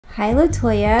Hi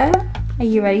LaToya, are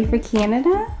you ready for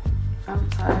Canada? I'm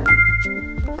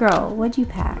tired. Girl, what'd you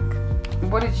pack?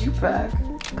 What did you pack?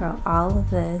 Girl, all of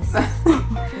this.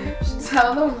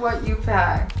 Tell them what you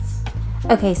packed.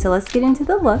 Okay, so let's get into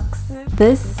the looks.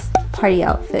 This party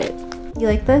outfit, you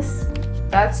like this?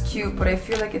 That's cute, but I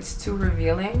feel like it's too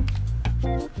revealing.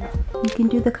 You can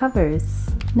do the covers,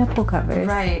 nipple covers.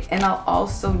 Right, and I'll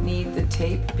also need the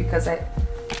tape because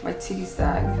my titties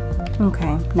sag.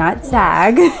 Okay, not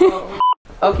sag.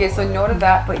 Okay, so no to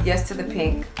that, but yes to the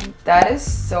pink. That is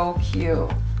so cute.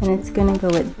 And it's gonna go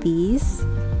with these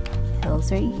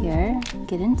heels right here.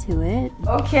 Get into it.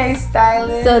 Okay,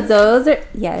 stylist. So those are,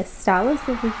 yes, stylist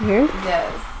over here.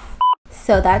 Yes.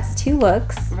 So that's 2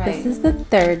 looks. Right. This is the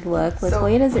 3rd look.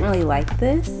 LaToya doesn't really like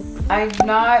this. I'm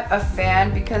not a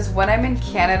fan because when I'm in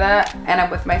Canada and I'm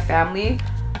with my family,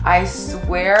 I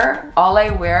swear all I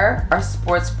wear are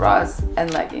sports bras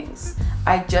and leggings.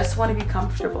 I just want to be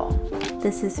comfortable.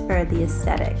 This is for the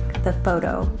aesthetic, the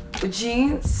photo.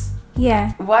 Jeans?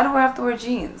 Yeah. Why do I have to wear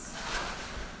jeans?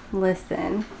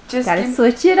 Listen, Just gotta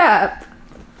switch it up.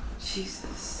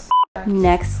 Jesus.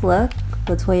 Next look,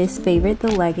 LaToya's favorite,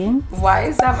 the leggings. Why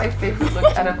is that my favorite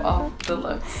look out of all the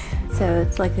looks? So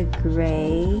it's like a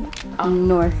gray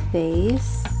North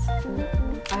Face,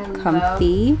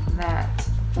 comfy. Love that.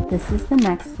 This is the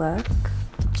next look,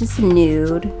 just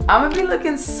nude. I'm gonna be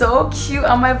looking so cute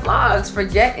on my vlogs.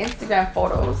 Forget Instagram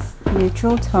photos.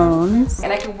 Neutral tones.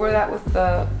 And I can wear that with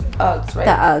the Uggs, right?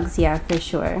 The Uggs, yeah, for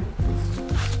sure.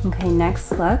 Okay,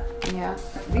 next look. Yeah,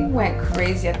 we went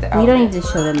crazy at the outfit. We don't need to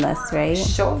show them this, right?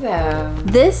 Show them.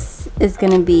 This is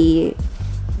gonna be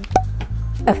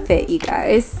a fit, you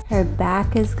guys. Her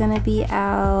back is gonna be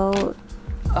out.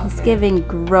 Okay. It's giving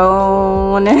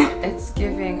grown. It's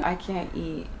giving I can't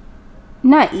eat.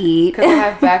 Not eat. Because I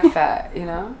have back fat, you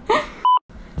know?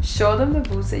 Show them the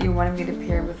boots that you wanted me to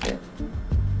pair with it.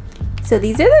 So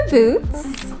these are the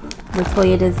boots.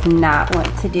 LaToya does not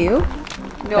want to do.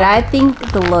 No, But I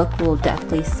think the look will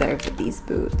definitely serve with these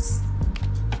boots.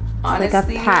 honestly, It's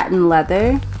like a patent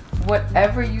leather.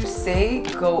 whatever you say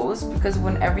goes because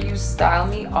whenever you style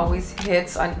me, always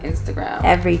hits on Instagram.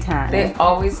 Every time. They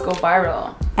always go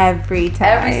viral. Every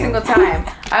time. Every single time.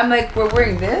 I'm like, we're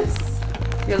wearing this.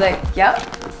 You're like, yep.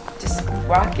 Just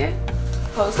rock it.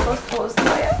 Pose,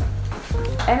 LaToya.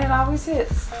 And it always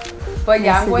hits. But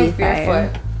yeah, This I'm would going be fire.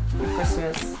 barefoot on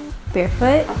Christmas.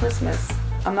 Barefoot? On Christmas.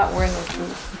 I'm not wearing those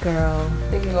boots. Girl.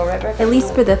 They can go right back. At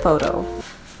least for the photo.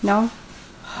 No?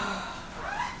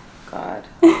 God.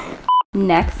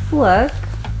 Next look.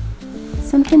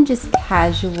 Something just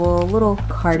casual. Little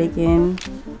cardigan.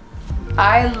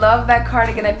 I love that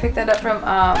cardigan. I picked that up from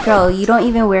Girl, you don't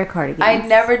even wear cardigans. I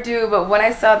never do, but when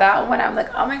I saw that one, I'm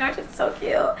like, oh my gosh, it's so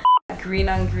cute. Green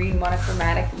on green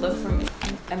monochromatic look from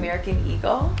American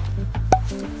Eagle.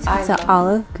 It's an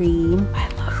olive green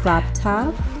crop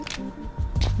top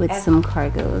with some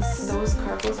cargos. Those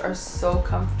cargos are so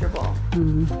comfortable.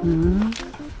 Mm-hmm.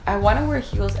 I want to wear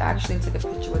heels actually and take a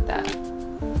picture with that.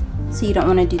 So you don't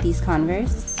want to do these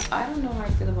Converse? I don't know how I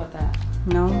feel about that.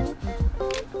 No?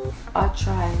 I'll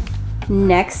try.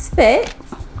 Next fit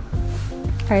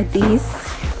are these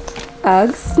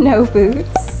Ugg snow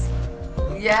boots.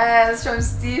 Yes, from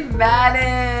Steve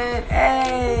Madden.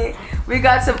 Hey, we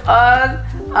got some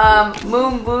Ugg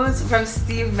moon boots from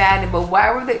Steve Madden, but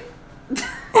why were they?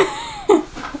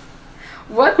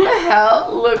 What the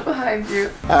hell? Look behind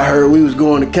you. I heard we was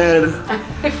going to Canada.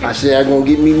 I said I'm gonna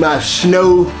get me my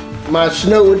snow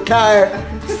attire.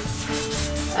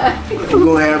 We're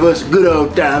gonna have us a good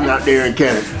old time out there in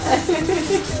Canada.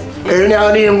 Every now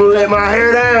and then I'm gonna let my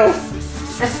hair down.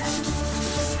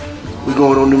 We're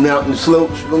going on the mountain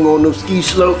slopes. We're gonna go on those ski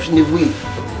slopes, and if we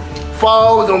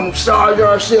fall, we're gonna massage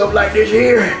ourselves like this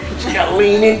here. Just gotta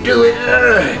lean into it.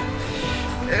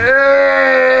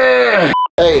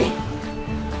 Hey,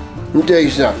 let me tell you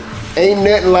something. Ain't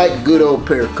nothing like a good old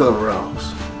pair of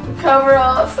coveralls.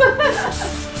 Coveralls.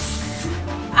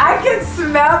 I can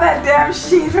smell that damn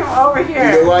sheet from over here.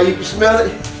 You know why you can smell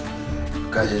it?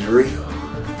 Because it's real.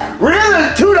 Real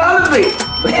as a $2 bill.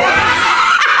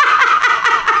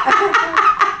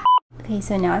 Okay,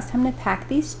 so now it's time to pack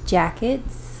these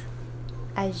jackets.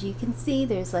 As you can see,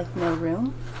 there's like no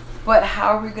room. But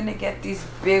how are we gonna get these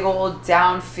big old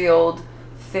downfield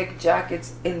thick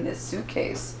jackets in this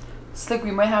suitcase? It's like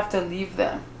we might have to leave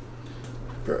them.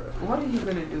 Bruh. What are you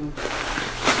gonna do?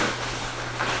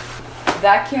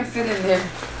 That can't fit in there.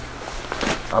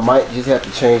 I might just have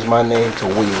to change my name to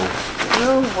Will.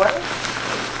 Will what?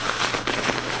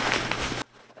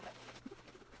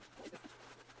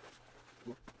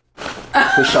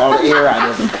 Push all the air out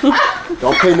of it.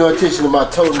 Don't pay no attention to my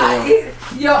toenail.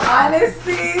 Yo,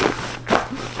 honestly,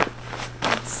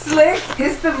 Slick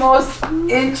is the most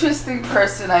interesting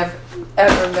person I've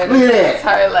ever met in my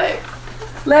entire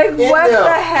life. Like, what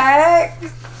the heck?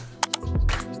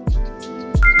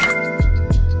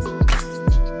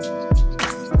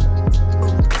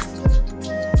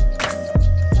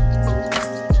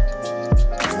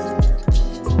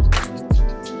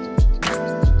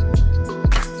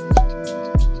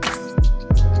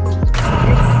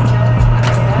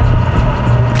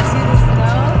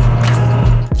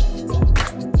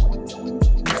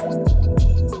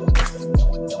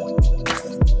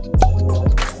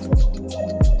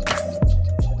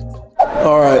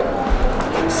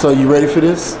 So you ready for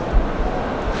this?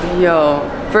 Yo,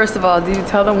 first of all, did you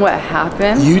tell them what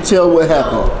happened? You tell what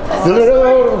happened.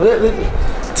 No.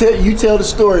 You tell the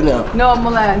story now. No,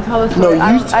 Milan, tell the story. No,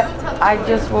 I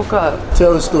just woke up.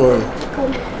 Tell the story.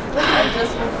 I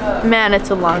just woke up. Man, it's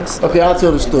a long story. Okay, I'll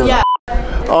tell the story. Yeah.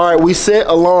 All right, we set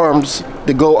alarms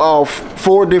to go off.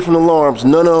 4 different alarms.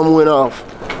 None of them went off.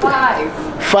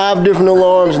 5 different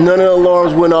alarms. None of the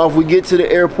alarms went off. We get to the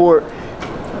airport.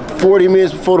 40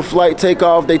 minutes before the flight take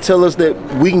off, they tell us that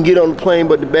we can get on the plane,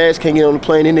 but the bags can't get on the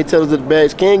plane. Then they tell us that the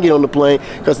bags can get on the plane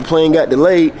because the plane got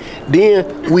delayed.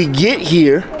 Then we get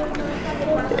here,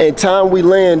 and time we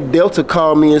land, Delta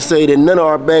called me and say that none of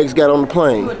our bags got on the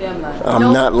plane.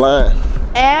 I'm not lying.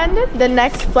 And the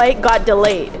next flight got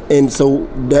delayed. And so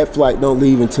that flight don't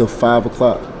leave until 5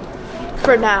 o'clock.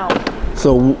 For now.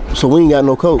 So we ain't got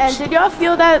no coats. And did y'all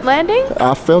feel that landing?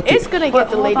 I felt it. It's gonna get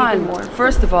delayed even more.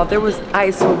 First of all, there was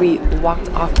ice when we walked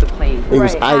off the plane. It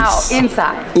was ice.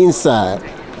 Inside. Inside.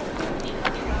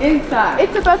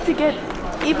 It's about to get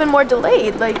even more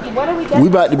delayed. Like, what are we getting? We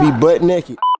about to be butt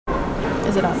naked.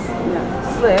 Is it on?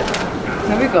 Yeah. Slip.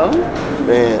 Here we go.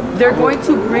 Man. They're going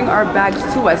to bring our bags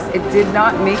to us. It did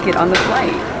not make it on the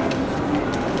flight.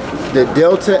 The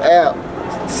Delta app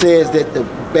says that the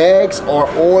bags are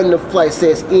on the flight,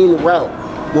 says en route.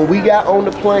 When we got on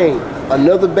the plane,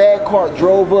 another bag cart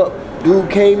drove up. Dude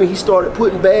came and he started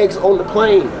putting bags on the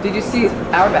plane. Did you see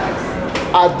our bags?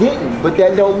 I didn't, but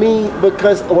that don't mean,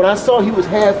 because when I saw he was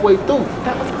halfway through.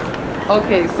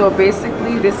 Okay, so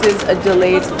basically this is a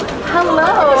delayed.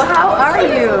 Hello, how are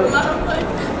you?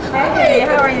 Hey,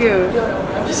 how are you?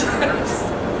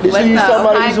 Did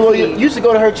you used to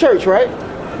go to her church, right?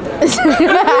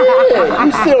 Yeah,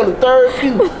 you sit on the 3rd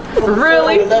pew.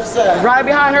 Really? On the left side. Right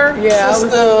behind her? Yeah.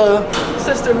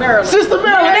 Sister Marilyn. Sister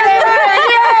Marilyn.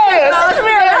 Yeah. Sister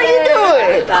Marilyn, how you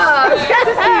doing? Good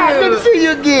to see you. Good to see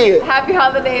you again. Happy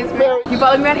holidays, Mary. You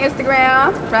follow me on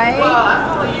Instagram, right? Well, I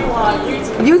follow you on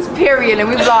YouTube. YouTube period, and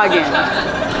we vlogging.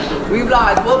 We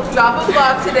vlog. We'll drop a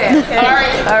vlog today. Okay?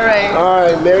 All right. All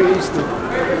right, Merry Easter.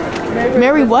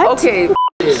 Mary what? Okay.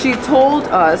 She told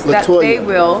us that LaToya, they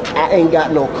will. I ain't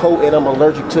got no coat and I'm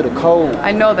allergic to the cold.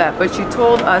 I know that, but she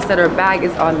told us that her bag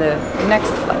is on the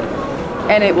next flight,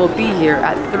 and it will be here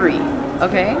at 3.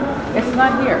 Okay? It's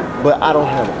not here. But I don't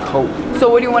have a coat.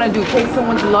 So what do you want to do? Take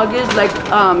someone's luggage, like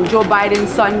Joe Biden's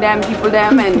son, them people,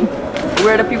 them, and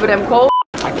wear the people them coat?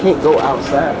 I can't go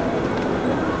outside.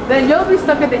 Then you'll be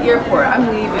stuck at the airport. I'm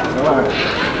leaving. All right.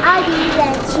 I'll do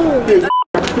that too.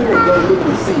 I couldn't go look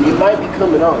and see. It might be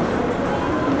coming off.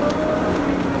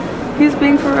 He's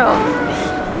being for real.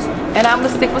 And I'm gonna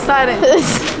stick beside it.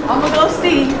 I'm gonna go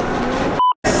see.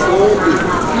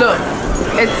 Look,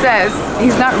 it says,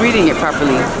 he's not reading it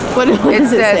properly. What It does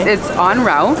says say? it's en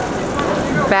route,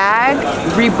 bag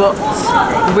rebooked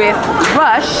with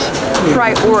rush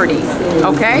priority,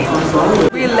 okay?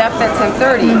 We left at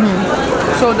 10:30.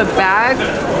 So the bag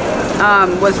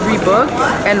was rebooked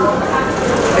and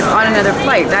it's on another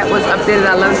flight. That was updated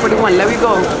at 11:41. Let me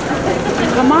go.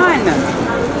 Come on.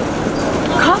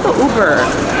 Call the Uber.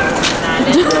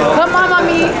 Come on,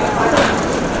 mommy.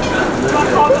 I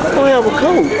don't have a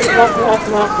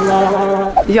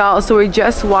coat. Y'all, so we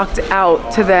just walked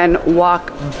out to then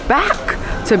walk back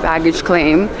to baggage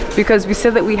claim because we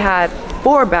said that we had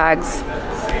 4 bags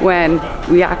when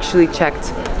we actually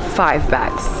checked 5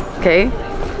 bags, okay?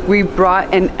 We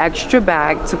brought an extra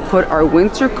bag to put our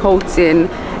winter coats in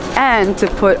and to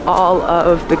put all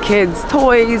of the kids'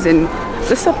 toys and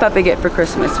the stuff that they get for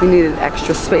Christmas. We needed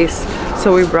extra space,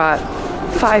 so we brought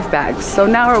 5 bags. So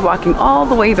now we're walking all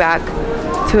the way back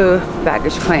to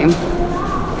baggage claim.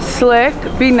 Slick,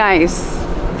 be nice.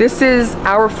 This is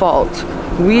our fault.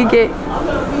 We get,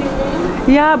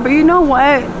 yeah, but you know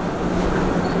what?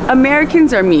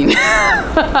 Americans are mean.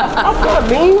 I'm not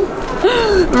mean.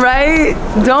 Right?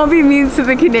 Don't be mean to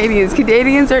the Canadians.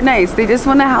 Canadians are nice. They just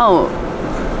want to help.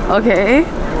 Okay?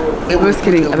 It was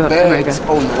kidding the about bags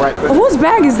America. on the right. Whose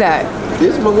bag is that?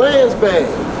 This Milan's bag.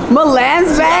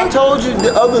 Milan's bag? I told you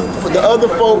the other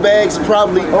 4 bags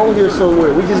probably on here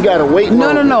somewhere. We just gotta wait.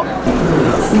 No.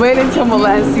 Wait until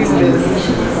Milan sees this.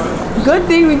 Good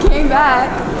thing we came back.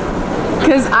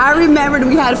 Cause I remembered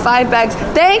we had 5 bags.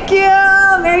 Thank you!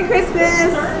 Merry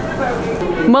Christmas!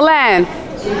 Milan,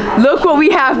 look what we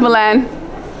have, Milan.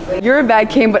 Your bag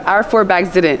came, but our 4 bags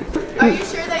didn't. Are you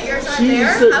sure that yours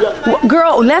aren't there?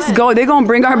 Girl, let's go. They're gonna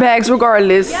bring our bags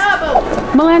regardless. Yeah, but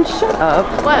Milan, shut up.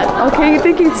 what? Okay, you're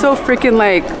thinking so freaking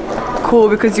like cool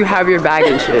because you have your bag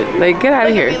and shit. Like, get out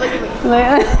of here.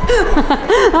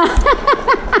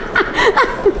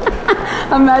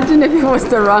 Imagine if it was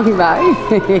the wrong bag.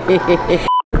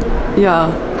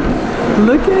 Yeah.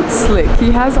 Look at Slick.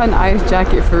 He has an ice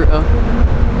jacket for real.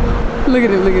 Look at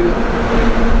him, look at him.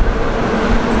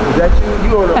 Is that you?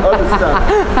 You on the other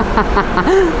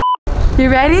side. You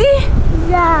ready?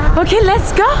 Yeah. Okay,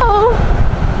 let's go.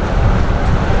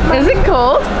 Is it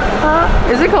cold?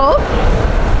 Is it cold?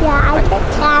 Yeah, I put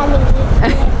candy in my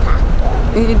pocket.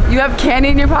 You have candy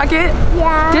in your pocket?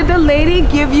 Yeah. Did the lady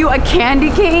give you a candy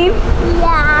cane?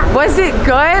 Yeah. Was it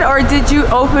good or did you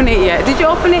open it yet? Did you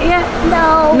open it yet?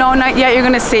 No. No, not yet. You're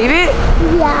gonna save it?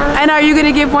 Yeah. And are you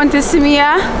gonna give one to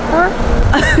Samia? Huh?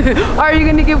 Are you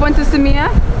gonna give one to Samia?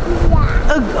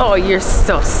 Yeah. Oh, you're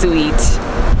so sweet.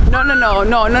 No.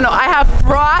 I have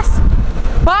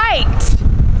frostbite.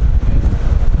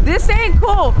 This ain't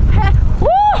cool.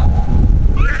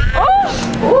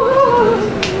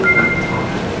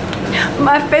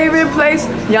 My favorite place.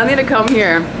 Y'all need to come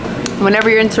here. Whenever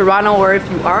you're in Toronto, or if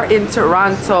you are in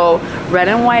Toronto, red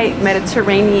and white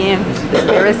Mediterranean,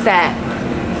 where it's at.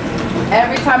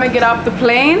 Every time I get off the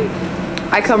plane,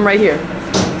 I come right here.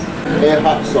 And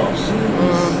hot sauce.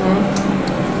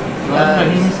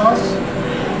 Tahini sauce?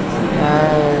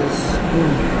 Yes.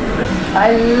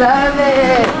 I love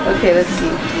it. Okay, let's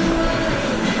see.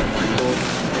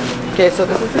 Okay, so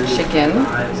this is the chicken.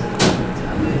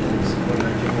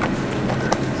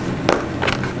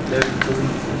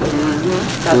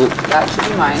 That should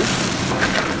be mine.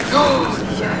 Oh,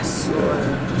 yes.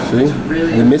 See?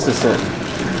 You're missing something.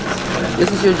 This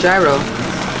is your gyro.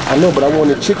 I know, but I want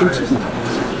the chicken too.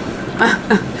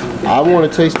 I want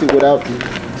to taste it without the...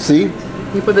 See?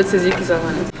 You put the tzatziki sauce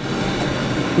on it.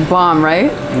 Bomb,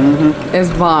 right? Mm-hmm. It's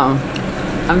bomb.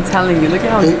 I'm telling you, look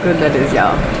at how good that is,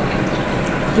 y'all.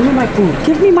 Give me my food.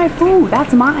 Give me my food.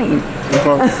 That's mine.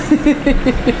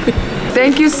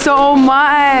 Thank you so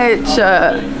much.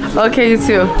 Okay, you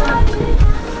too.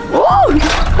 Ooh.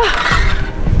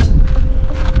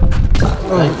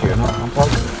 Thank you. No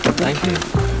problem. Thank you.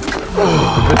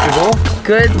 Good to go?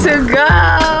 Good to go.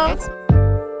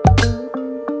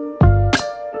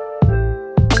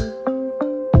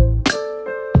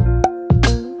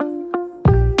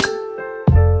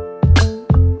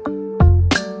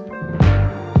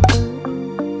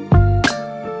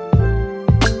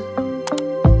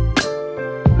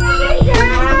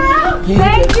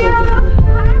 Thank you.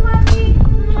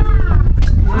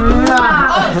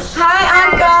 Hi,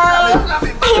 Uncle.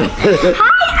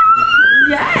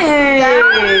 Yay.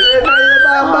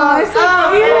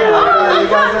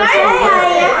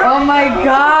 Oh my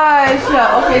gosh.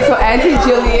 Okay, so Auntie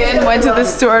Jillian went to the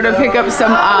store to pick up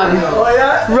some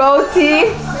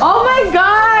roti. Oh my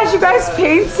gosh, you guys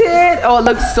painted. Oh, it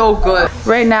looks so good.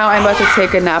 Right now, I'm about to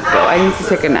take a nap though. I need to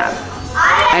take a nap.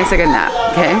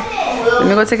 Okay? Let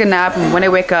me go take a nap, and when I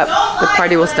wake up, the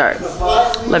party will start.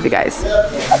 Love you guys.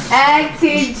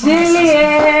 Auntie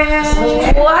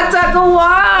Jillian! What a go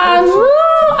on! Woo!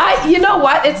 You know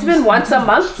what? It's been once a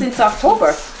month since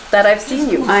October that I've seen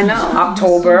you. I know.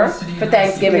 October for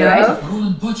Thanksgiving, right?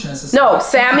 No,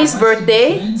 Sammy's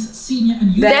birthday,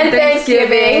 then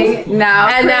Thanksgiving, now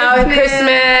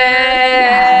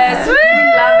Christmas. Woo! We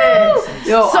love it.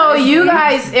 Yo, So honestly, you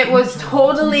guys, it was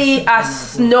totally a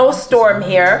snowstorm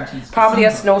here. Probably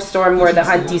a snowstorm where the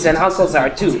Huntys and Huncles are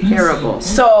too. terrible.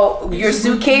 So your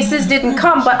suitcases didn't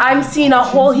come, but I'm seeing a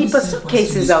whole heap of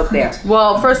suitcases out there.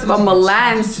 Well, first of all,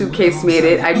 Milan's suitcase made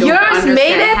it. I don't Yours understand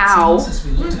made it? how. What,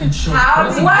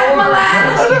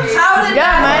 Milan? How did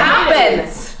that happen?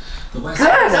 Good.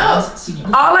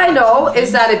 All I know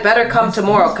is that it better come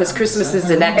tomorrow because Christmas is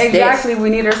the next Exactly, we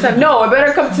need our stuff. No, it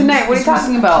better come tonight. What are you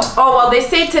talking about? day. Oh, well, they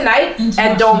say tonight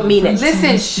and don't mean it.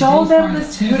 Listen, show them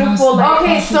this beautiful.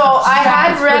 Okay, so I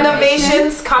had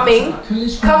renovations coming.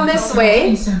 Come this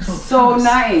way. So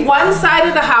nice. One side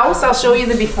of the house, I'll show you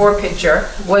the before picture,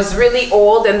 was really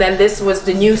old, and then this was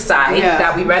the new side Yeah.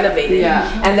 that we renovated. Yeah.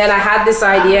 And then I had this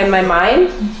idea in my mind,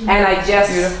 and I just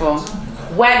Beautiful.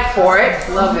 went for it.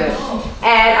 Love it.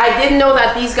 And I didn't know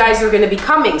that these guys were going to be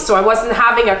coming, so I wasn't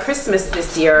having a Christmas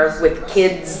this year with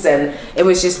kids, and it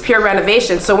was just pure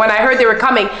renovation. So when I heard they were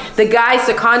coming, the guys,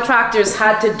 the contractors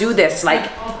had to do this, like,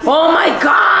 oh my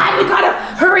God, we gotta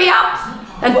hurry up.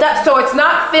 And that, so it's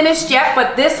not finished yet,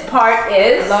 but this part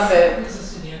is. Love it.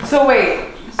 So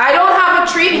wait, I don't have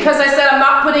a tree because I said I'm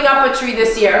not putting up a tree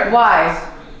this year. why?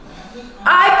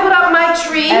 I put up my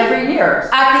tree Every year.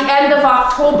 at the end of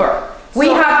October. We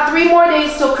have 3 more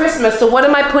days till Christmas, so what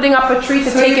am I putting up a tree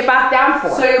to take it back down for?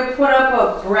 So you put up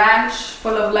a branch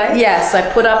full of lights? Yes, I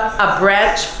put up a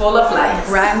branch full of lights.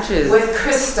 Branches. With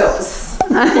crystals.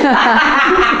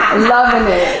 Loving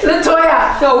it.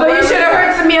 LaToya, So but you should have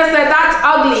heard Samia said, that's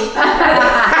ugly.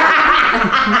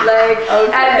 Like,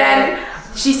 okay. And then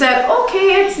she said,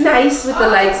 okay, it's nice with the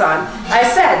lights on. I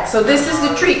said, so this is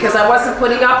the tree, because I wasn't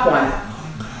putting up one.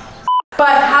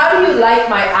 But how do you like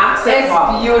my accent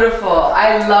wall? It's beautiful.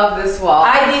 I love this wall.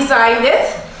 I designed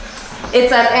it.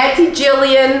 It's an Auntie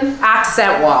Jillian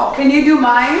accent wall. Can you do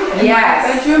mine? Yes.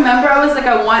 Don't you remember I was like,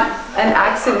 I want an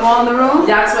accent wall in the room?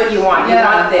 That's what you want. You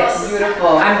want this.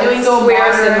 Beautiful. I'm doing It's so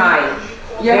squares in modern.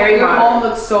 mine. Your home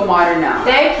looks so modern now.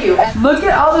 Thank you. Look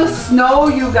at all the snow,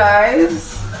 you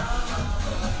guys.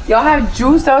 Y'all have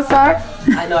juice outside?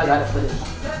 I know I gotta put it.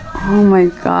 Oh my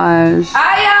gosh.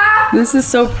 Aya! This is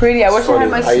so pretty. I wish I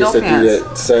had my I snow used to do pants.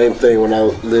 that same thing when I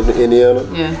lived in Indiana.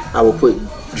 Yeah. I would put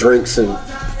drinks and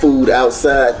food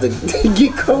outside to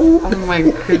get cold. Oh my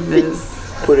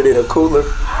goodness. Put it in a cooler.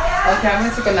 Okay, I'm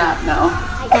gonna take a nap now.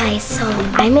 Hi guys, so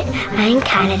I'm in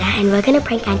Canada and we're gonna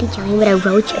prank Auntie Jillian with a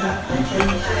road trip.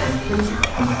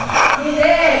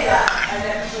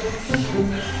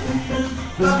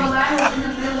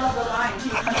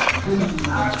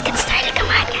 Get started, come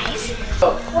on guys.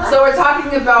 So we're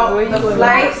talking about the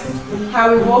flight,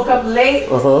 how we woke up late,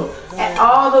 and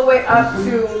all the way up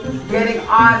to getting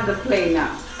on the plane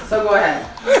now. So go ahead.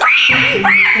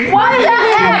 What the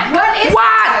heck? What is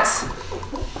that?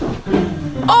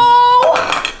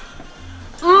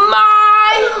 Oh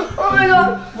my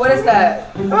God. What is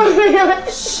that?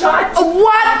 Shut.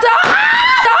 What the?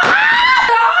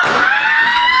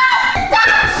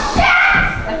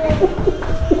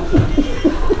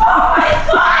 Oh my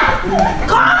God!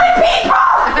 Call me people!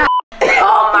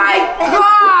 Oh my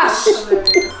gosh!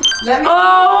 Let me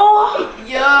Oh!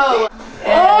 Yo!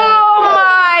 Oh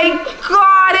my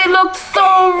God! It looks so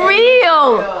real!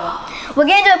 We're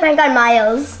gonna do a prank on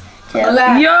Miles. Too. Yo,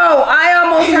 I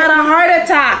almost had a heart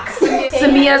attack.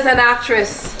 Samia's an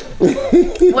actress.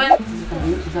 When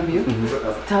Is that you?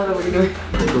 Tell them what you're doing.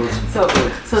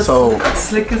 So-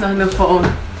 Slick is on the phone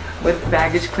with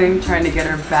baggage claim trying to get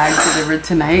her bag delivered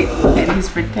tonight, and he's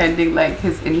pretending like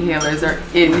his inhalers are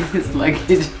in his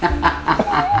luggage.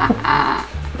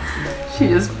 She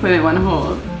just put it on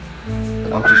hold.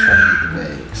 I'm just trying to get the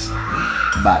bags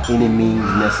by any means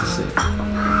necessary.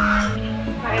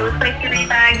 It looks like 3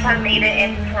 bags have made it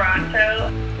in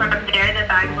Toronto. From there, the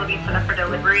bags will be set up for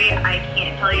delivery. I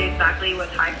can't tell you exactly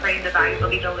what time frame the bags will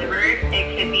be delivered.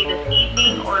 It could be this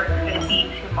evening or it could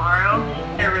be tomorrow.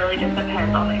 It really just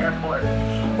depends on the airport.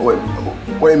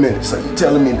 Wait a minute. So you're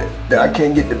telling me that I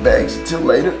can't get the bags until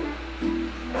later?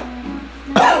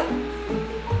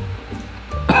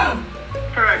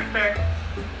 Correct, sir.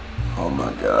 Oh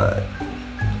my God.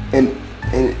 And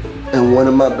one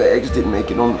of my bags didn't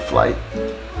make it on the flight.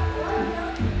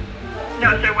 No,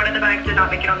 sir, one of the bags did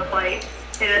not make it on the flight.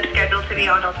 It is scheduled to be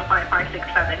on Delta Flight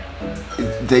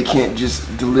 567. They can't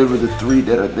just deliver the 3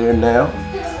 that are there now.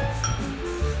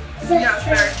 No,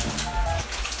 sir.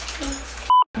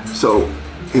 So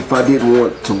if I didn't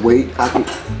want to wait,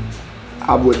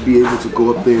 I would be able to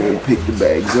go up there and pick the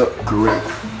bags up, correct?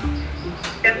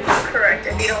 Yes, correct.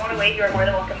 If you don't want to wait, you are more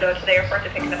than welcome to go to the airport to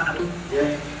pick them up.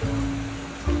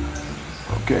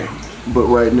 Okay. But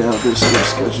right now they're still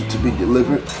scheduled to be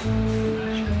delivered.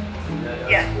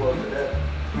 Yes.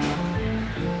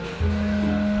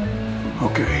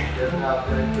 Okay.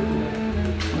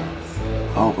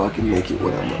 I hope I can make it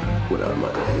without my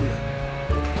head.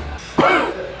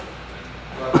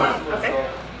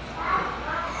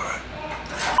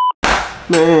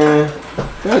 Man,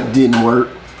 that didn't work.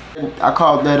 I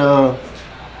called that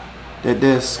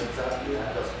desk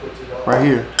right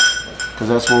here, cause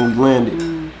that's when we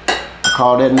landed. I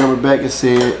called that number back and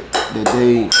said that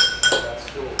they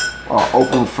are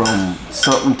open from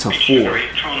something to 4.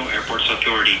 Toronto Airports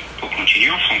Authority. Pour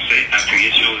continuer en français,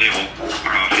 appuyez sur 0.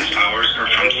 Our office hours are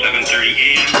from 7:30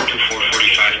 a.m. to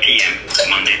 4:45 p.m.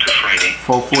 Monday to Friday.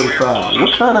 4:45.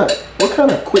 What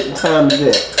kind of quitting time is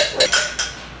that?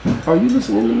 Are you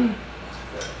listening to me?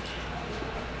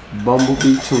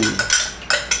 Bumblebee tuna,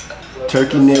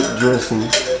 turkey neck dressing,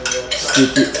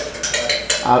 stick it.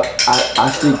 I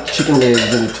stick chicken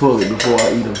legs in the toilet before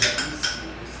I eat them.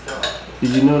 Did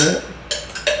you know that?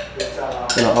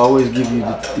 And I always give you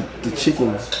the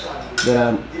chicken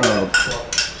that I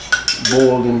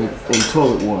boiled in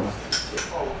toilet water.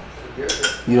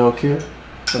 You don't care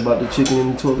about the chicken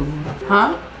in the toilet water?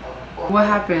 Huh? What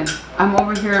happened? I'm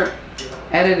over here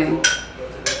editing.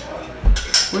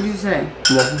 What did you say?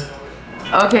 Nothing.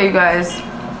 Okay, you guys.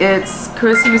 It's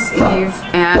Christmas Eve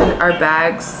and our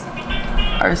bags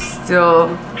are still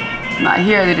not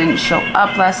here. They didn't show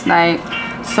up last night.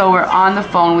 So we're on the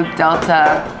phone with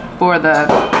Delta for the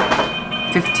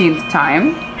 15th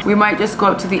time. We might just go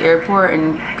up to the airport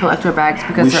and collect our bags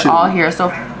because they're all here. So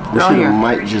they're all here.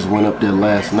 Mike just went up there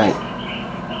last night.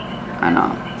 I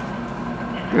know.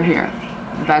 They're here.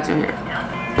 The bags are here.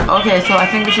 Okay, so I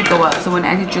think we should go up. So when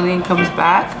Auntie Julian comes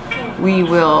back, we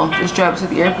will just drive to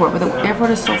the airport. But the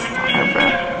airport is so far, bro.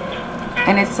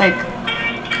 And it's like,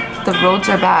 the roads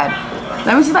are bad.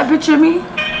 Let me see that picture of me.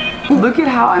 Look at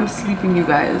how I'm sleeping, you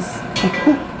guys.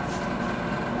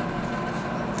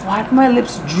 Why do my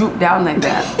lips droop down like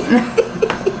that?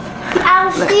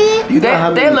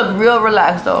 They look real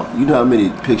relaxed though. You know how many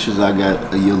pictures I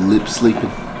got of your lips sleeping?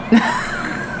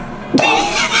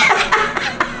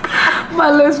 My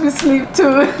lips be sleep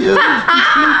too.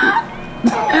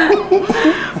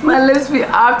 My lips be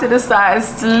off to the side,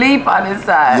 sleep on the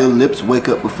side. Your lips wake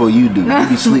up before you do. You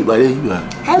be sleep like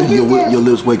that. You be like, your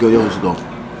lips wake up, yours go.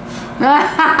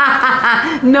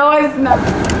 No, it's not.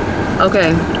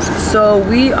 Okay, so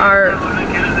we are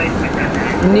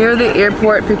near the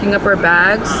airport picking up our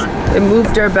bags. They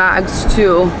moved our bags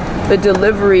to the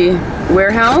delivery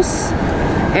warehouse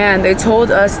and they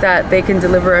told us that they can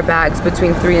deliver our bags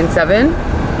between 3 and 7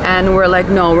 and we're like,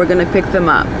 no, we're gonna pick them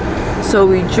up. So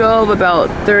we drove about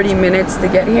 30 minutes to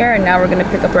get here and now we're gonna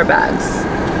pick up our bags.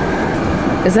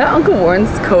 Is that Uncle Warren's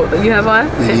coat that you have on?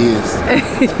 It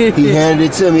is. He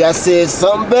handed it to me. I said,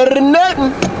 something better than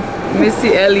nothing.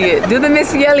 Missy Elliott. Do the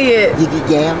Missy Elliott.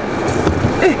 Yeah.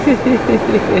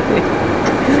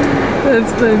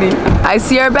 That's funny. I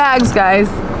see our bags, guys.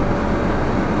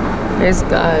 Praise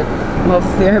God.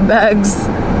 Hopefully our bags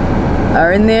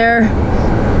are in there.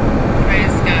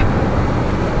 Praise God.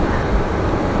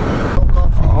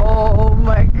 Oh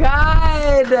my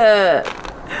God.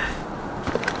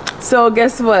 So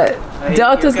guess what?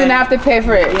 Delta's gonna have to pay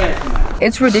for it.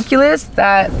 It's ridiculous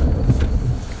that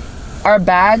our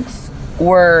bags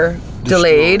were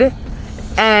delayed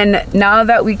and now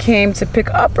that we came to pick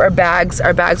up our bags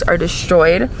are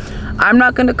destroyed. I'm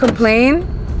not gonna complain.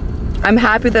 I'm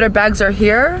happy that our bags are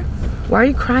here. Why are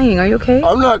you crying? Are you okay?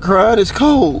 I'm not crying, it's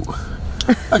cold.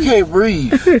 I can't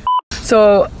breathe.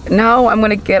 So now I'm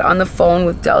gonna get on the phone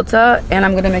with Delta and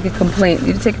I'm gonna make a complaint.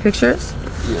 Did you take pictures?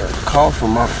 Yeah, call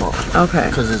from my phone. Okay.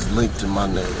 Because it's linked to my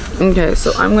name. Okay,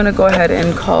 so I'm gonna go ahead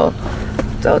and call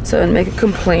Delta and make a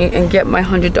complaint and get my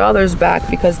 $100 back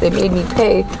because they made me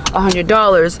pay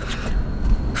 $100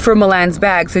 for Milan's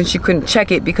bag since she couldn't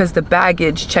check it because the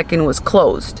baggage check-in was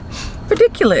closed.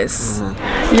 Ridiculous.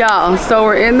 Y'all, so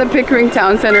we're in the Pickering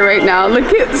Town Center right now.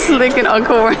 Look at Slick and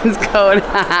Uncle Warren's coat.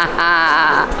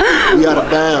 We gotta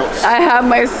bounce. I have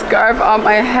my scarf on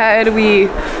my head. We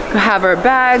have our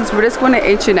bags. We're just going to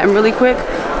H&M really quick.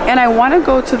 And I want to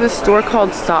go to this store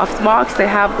called Softbox. They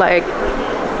have like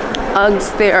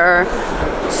Uggs there,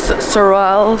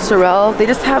 Sorel. They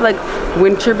just have like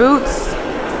winter boots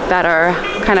that are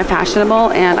kind of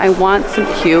fashionable. And I want some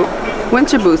cute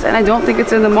winter boots. And I don't think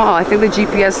it's in the mall. I think the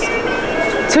GPS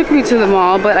took me to the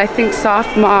mall, but I think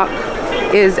Softbox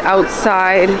is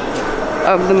outside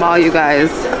of the mall, you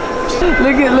guys.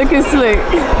 Look at Slick.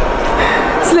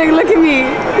 Slick, look at me.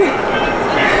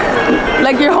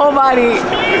 Like your whole body.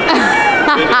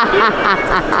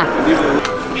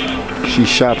 She's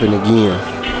shopping again.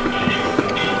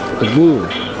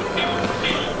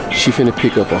 She finna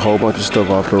pick up a whole bunch of stuff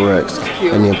off the racks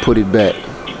and then put it back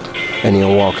and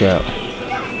then walk out.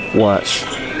 Watch.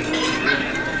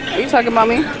 Are you talking about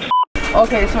me?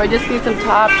 Okay, so I just need some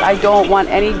tops. I don't want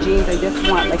any jeans. I just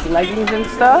want like leggings and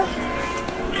stuff.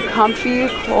 Comfy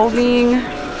clothing.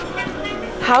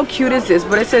 How cute is this?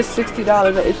 But it says $60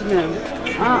 at H&M.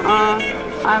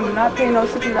 I'm not paying no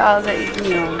 $60 at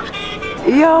H&M.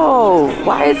 Yo,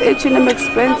 why is H&M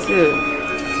expensive?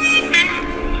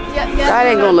 That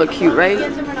ain't gonna look cute, right?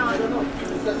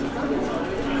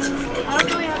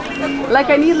 Like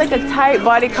I need like a tight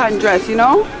bodycon dress, you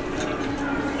know?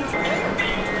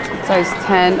 Size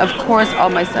 10. Of course all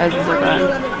my sizes are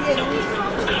gone.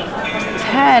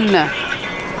 10.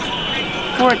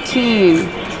 14.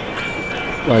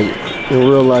 Like, in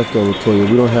real life though, LaToya,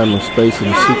 we don't have no space in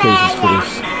the suitcases for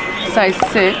this. Size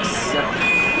 6.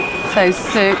 Size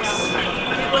 6.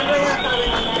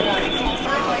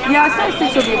 Yeah, size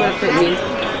 6 will be able to fit me.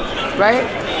 Right?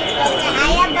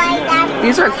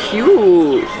 These are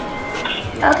cute.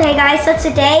 Okay guys, so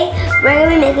today we're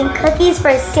gonna be making cookies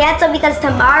for Santa because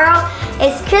tomorrow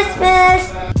is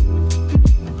Christmas.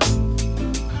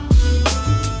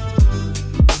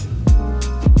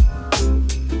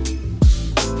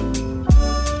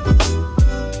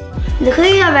 The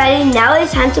cookies are ready. Now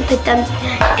it's time to put them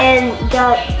in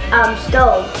the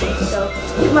stove. So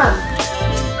come on.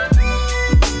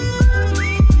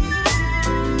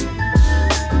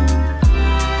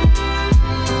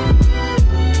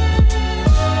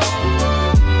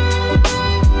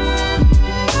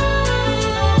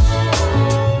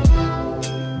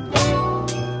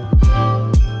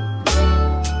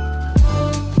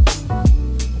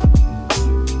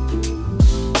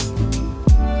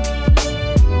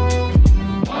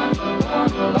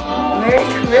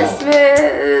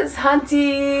 Christmas,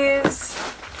 hunties!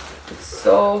 It's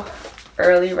so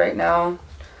early right now.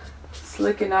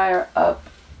 Slick and I are up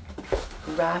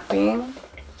wrapping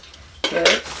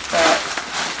gifts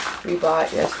that we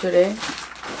bought yesterday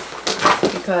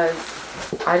because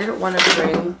I didn't want to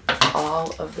bring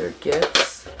all of their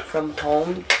gifts from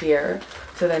home here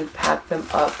to then pack them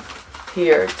up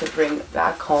here to bring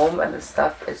back home, and the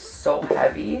stuff is so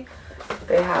heavy.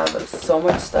 They have so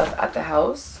much stuff at the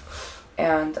house.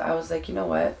 And I was like, you know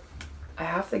what? I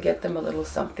have to get them a little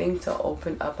something to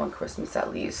open up on Christmas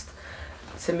at least.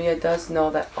 Samia does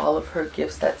know that all of her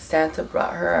gifts that Santa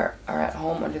brought her are at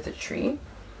home under the tree.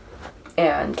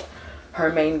 And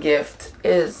her main gift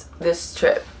is this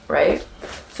trip, right?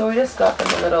 So we just got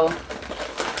them a little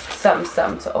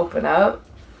something to open up.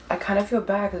 I kind of feel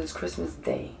bad because it's Christmas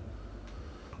Day.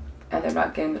 And they're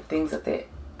not getting the things that they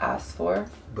asked for.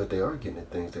 But they are getting the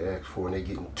things they asked for, and they're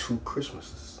getting 2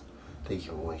 Christmases. They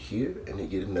get one here, and they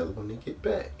get another one they get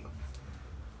back.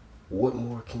 What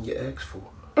more can you ask for?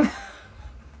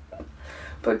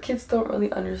 But kids don't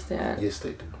really understand. Yes,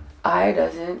 they do. Aya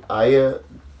doesn't.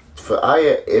 For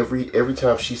Aya, every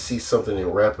time she sees something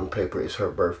in wrapping paper, it's her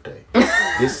birthday.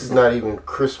 This is not even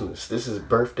Christmas. This is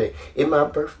birthday. It's my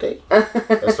birthday.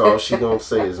 That's all she gonna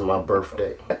say is my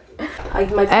birthday.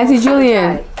 Auntie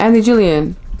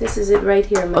Julian. This is it right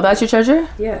here. Oh, that's your charger?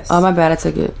 Yes. Oh, my bad. I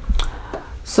took it.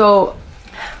 So,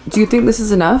 do you think this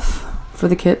is enough for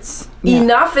the kids? Yeah.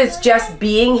 Enough is just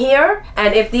being here,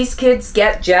 and if these kids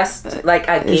get just like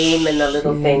a game and a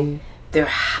little thing, they're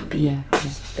happy. Yeah.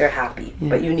 They're happy. Yeah.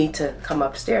 But you need to come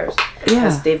upstairs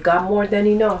because they've got more than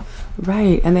enough.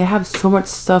 Right, and they have so much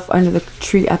stuff under the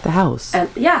tree at the house. And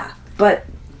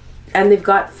and they've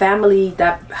got family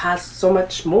that has so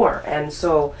much more, and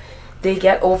so they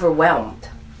get overwhelmed.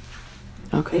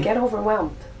 Okay. They get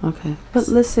overwhelmed. Okay. But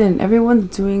listen,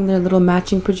 everyone's doing their little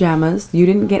matching pajamas. You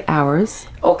didn't get ours.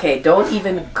 Okay, don't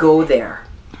even go there.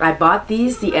 I bought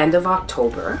these the end of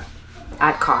October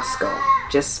at Costco,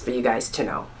 just for you guys to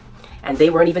know. And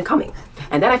they weren't even coming.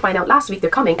 And then I find out last week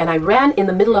they're coming, and I ran in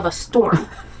the middle of a storm.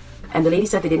 And the lady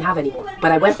said they didn't have any more.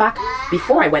 But I went back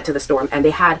before I went to the storm, and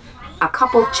they had a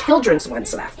couple children's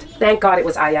ones left. Thank God it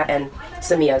was Aya and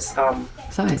Samia's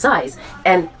size.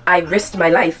 And I risked my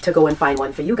life to go and find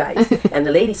one for you guys. And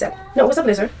the lady said, no, it was a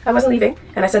blizzard. I wasn't leaving.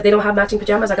 And I said, they don't have matching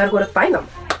pajamas. I gotta go to find them.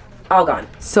 All gone.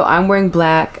 So I'm wearing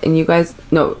black, and you guys,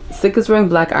 no, Slick is wearing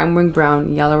black, I'm wearing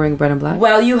brown, y'all are wearing red and black.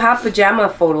 Well, you have pajama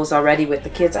photos already with the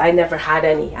kids. I never had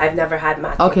any. I've never had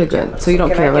matching Okay, pajamas. good. So you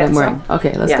don't care what I'm wearing.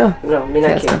 Okay, let's go. No, me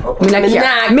not care.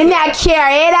 Me not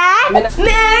care,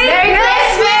 Merry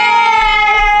Christmas!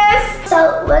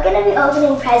 So we're gonna be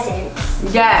opening presents.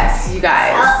 Yes, you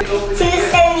guys. To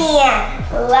Samia.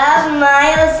 Love,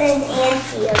 Miles, and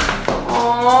Auntie.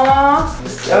 Aww.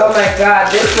 Oh my God,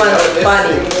 this one's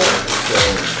funny.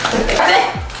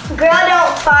 Girl,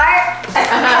 don't fart.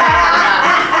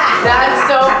 That's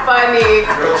so funny.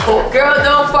 Girl,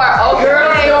 don't fart. Oh,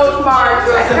 girls don't fart.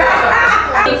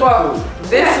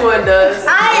 This one does. I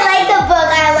like the book.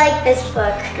 I like this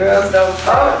book. Girls don't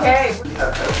fart. Okay.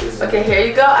 Okay, here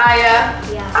you go, Aya.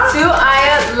 Yeah. To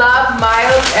Aya, Love,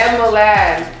 Miles, and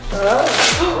Milan. Oh.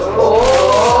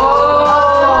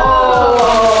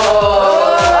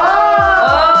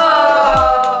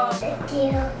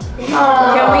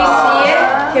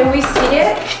 Can we see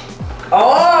it?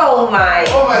 Oh my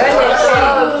goodness,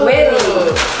 so pretty.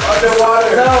 So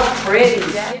pretty.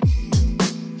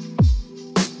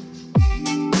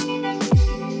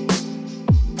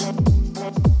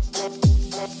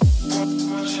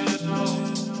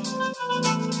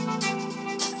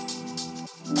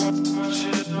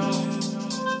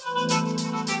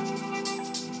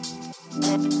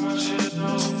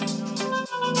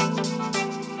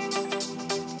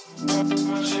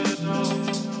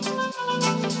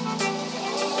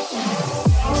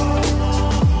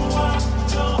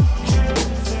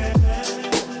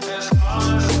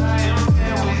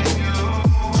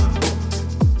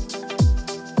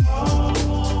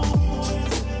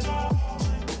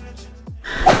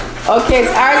 Okay,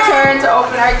 it's our turn to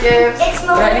open our gifts. It's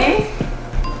mine. Ready?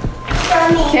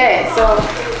 From me. Okay, so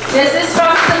This is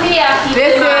from Samia. Keep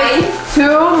this in mind. is to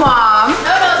mom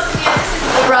No, Samia. This is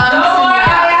from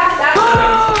Samia.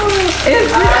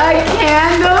 It's a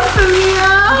candle,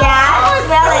 Samia. Yeah,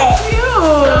 smell it.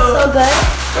 Cute. So good.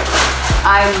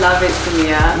 I love it,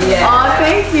 Samia. Yeah. Oh,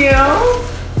 thank you.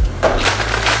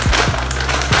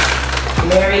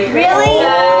 Merry Christmas. Really?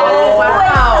 Oh, wow.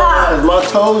 Cause my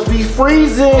toes be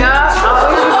freezing. Yeah.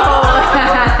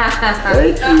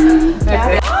 Thank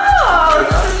you. Oh,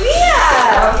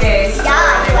 Samia. Okay, so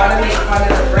they want to make fun of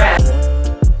the brand.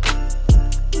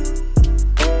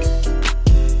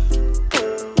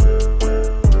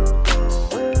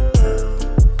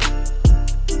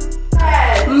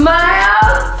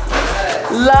 Miles,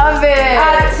 love it.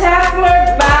 A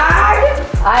Teflon bag.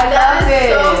 I love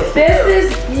it. So this is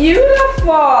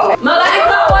beautiful.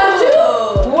 Malika one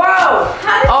too. Wow.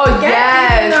 Oh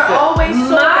yes. They're always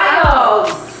so Miles.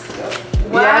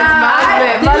 Wow.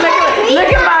 Yes, Miles.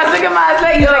 Look at Miles. Look at Miles.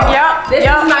 Look, you're like, yep. This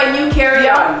is my new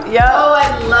carry-on. Yep. Oh,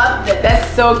 I love this.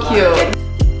 That's so cute.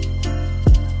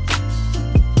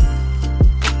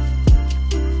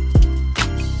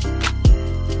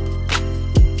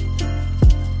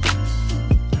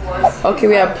 Okay,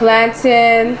 we have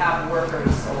plantain,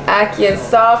 ackee and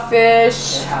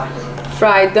sawfish,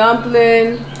 fried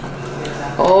dumpling.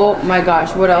 Oh my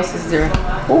gosh, what else is there?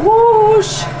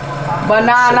 Whoosh!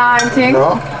 Banana and thing.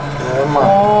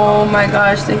 Oh my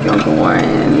gosh, thank you, Uncle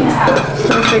Warren.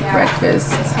 Perfect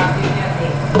breakfast.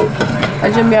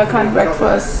 A Jamaican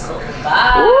breakfast.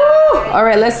 Woo! All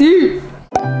right, let's eat.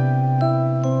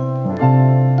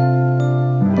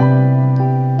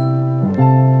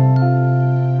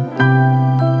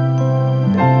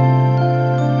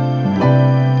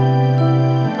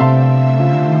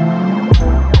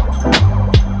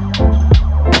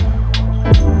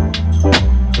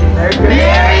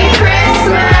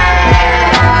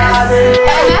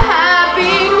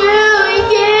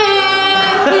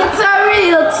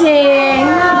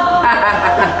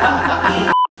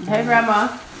 Hey, Grandma.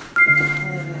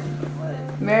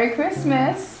 Merry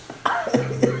Christmas.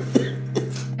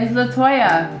 It's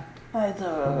LaToya. I don't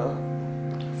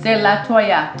know. Say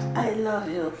LaToya. I love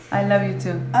you. I love you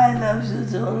too. I love you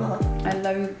too, love. I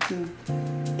love you too.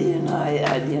 You know,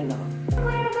 you know.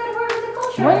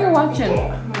 What are you watching?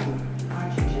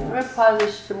 We're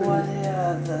polished. What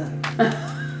is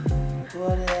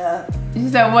She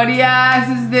said, what do you ask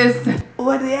is this?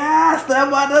 What the ass?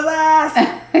 I'm on the last.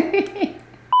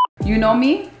 You know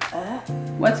me?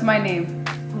 What's my name?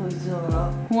 Who's your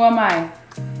love? Who am I?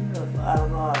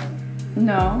 I'm on.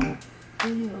 No.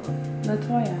 You.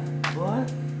 LaToya. What?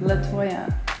 LaToya.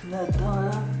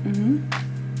 LaToya?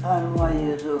 Mm-hmm. And what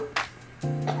you do?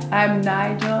 I'm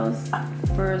Nigel's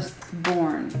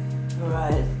firstborn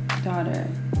Right. daughter.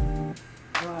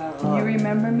 Well, You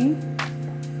remember me?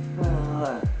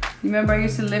 well, You remember I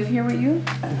used to live here with you?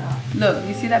 Look,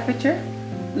 you see that picture?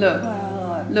 Look,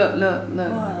 well, look, look,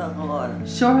 look. well,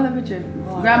 Show her the picture.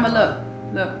 Grandma, look,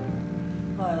 look,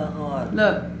 well,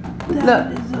 look,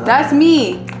 look. That's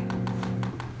me.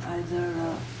 I don't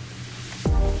know.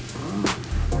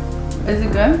 Is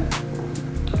it good?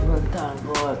 But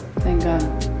thank God. Thank God.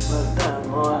 But thank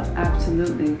God.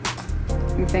 Absolutely.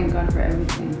 We thank God for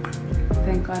everything.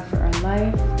 Thank God for our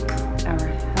life, our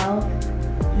health.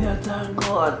 Yeah, thank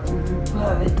God for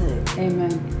everything.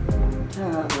 Amen.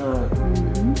 Thank God.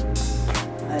 Mm-hmm.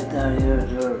 I thank you,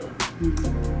 Lord.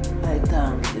 Mm-hmm. I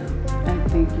thank you. I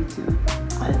thank you too.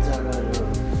 I thank you.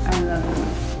 I love you.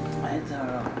 I thank you.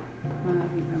 I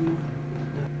love you, Grandma.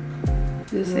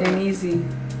 This ain't easy.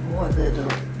 What they do?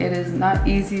 It is not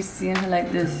easy seeing her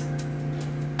like this.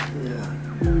 Yeah.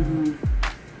 Mm-hmm.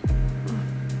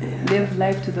 Yeah. Live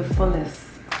life to the fullest.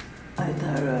 I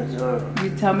thank you, Lord. You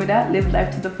tell me that? Live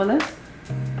life to the fullest?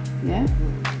 Yeah?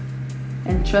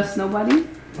 And trust nobody?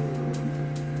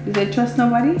 You say trust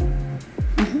nobody?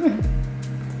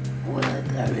 What I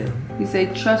tell you? You say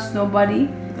trust nobody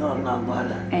Don't know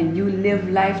about it. and you live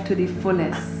life to the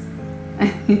fullest.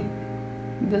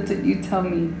 That's what you tell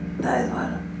me. That's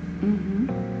what. Mm-hmm.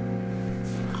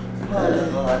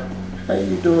 What God? How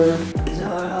you doing?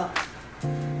 Zora,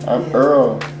 I'm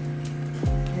Earl.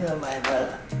 you're my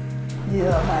brother.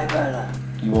 You're my brother.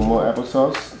 You want more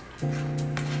applesauce?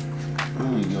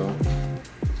 There you go.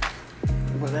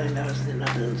 But I never seen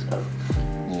nothing so.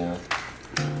 Yeah.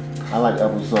 I like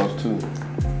applesauce too.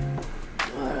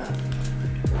 Zora,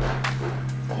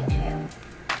 Okay.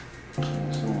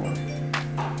 Some more.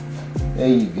 There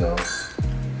you go.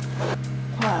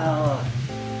 Father God.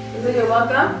 So you're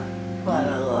welcome?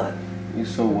 Father God. You're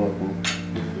so welcome.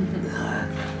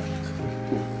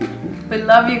 We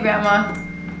love you, Grandma.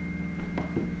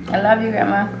 I love you,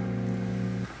 Grandma.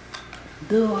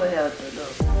 Do what you have to do.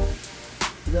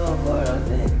 Don't go out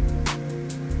there.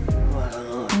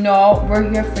 No,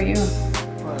 we're here for you.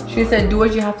 She said, do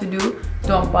what you have to do.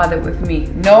 Don't bother with me.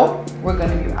 No, we're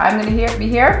gonna be. I'm gonna be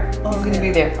here. You're gonna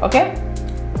be there. Okay?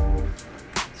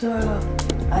 So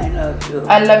I love you.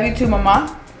 I love you too,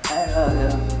 Mama. I love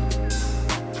you.